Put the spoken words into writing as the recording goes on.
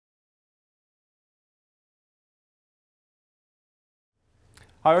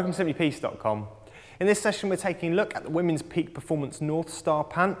Hi, welcome to simplypiece.com. In this session we're taking a look at the women's peak performance Northstar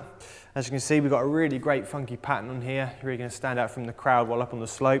Pant. As you can see, we've got a really great funky pattern on here, really going to stand out from the crowd while up on the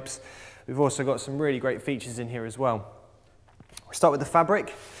slopes. We've also got some really great features in here as well. We'll start with the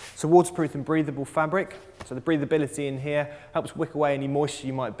fabric. It's a waterproof and breathable fabric, so the breathability in here helps wick away any moisture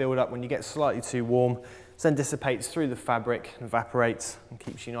you might build up when you get slightly too warm. It then dissipates through the fabric and evaporates and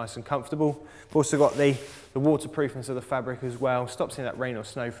keeps you nice and comfortable. We've also got the waterproofness of the fabric as well, stops any of that rain or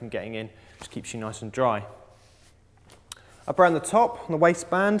snow from getting in, just keeps you nice and dry. Up around the top, on the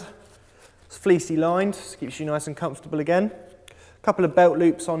waistband, it's fleecy lined, so keeps you nice and comfortable again. A couple of belt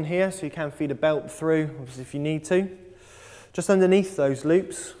loops on here, so you can feed a belt through, obviously if you need to. Just underneath those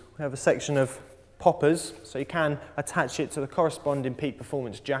loops, we have a section of poppers, so you can attach it to the corresponding peak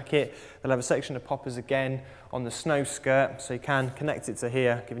performance jacket. They'll have a section of poppers again on the snow skirt, so you can connect it to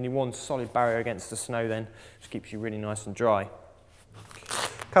here, giving you one solid barrier against the snow then, which keeps you really nice and dry.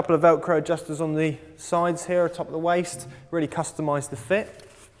 A couple of Velcro adjusters on the sides here, atop of the waist, really customise the fit.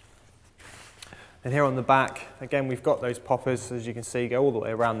 And here on the back, again we've got those poppers, as you can see, go all the way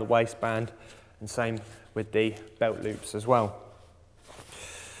around the waistband, and same with the belt loops as well.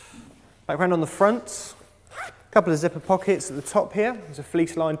 Back round on the front, a couple of zipper pockets at the top here. These are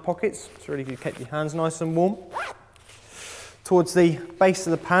fleece lined pockets, it's really good to keep your hands nice and warm. Towards the base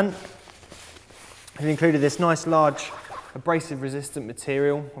of the pant, I've included this nice large abrasive resistant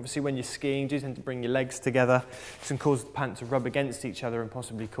material. Obviously when you're skiing, do tend to bring your legs together. This can cause the pant to rub against each other and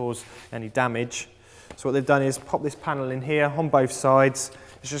possibly cause any damage. So what they've done is pop this panel in here on both sides.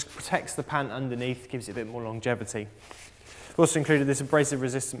 It just protects the pant underneath, gives it a bit more longevity. We've also included this abrasive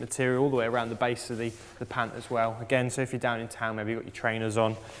resistant material all the way around the base of the pant as well. Again, so if you're down in town, maybe you've got your trainers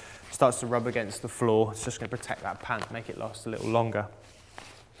on, it starts to rub against the floor, it's just going to protect that pant, make it last a little longer.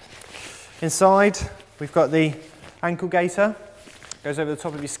 Inside, we've got the ankle gaiter, goes over the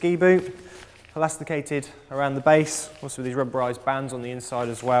top of your ski boot, elasticated around the base, also with these rubberized bands on the inside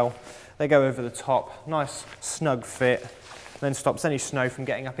as well. They go over the top, nice snug fit, then stops any snow from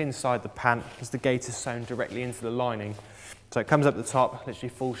getting up inside the pant as the gaiter's sewn directly into the lining. So it comes up the top, literally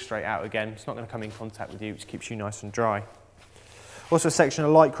falls straight out again. It's not going to come in contact with you, which keeps you nice and dry. Also a section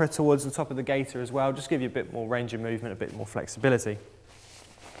of lycra towards the top of the gaiter as well, just give you a bit more range of movement, a bit more flexibility.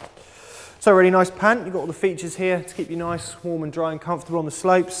 So a really nice pant, you've got all the features here to keep you nice, warm and dry and comfortable on the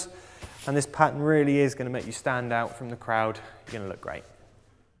slopes. And this pattern really is going to make you stand out from the crowd. You're going to look great.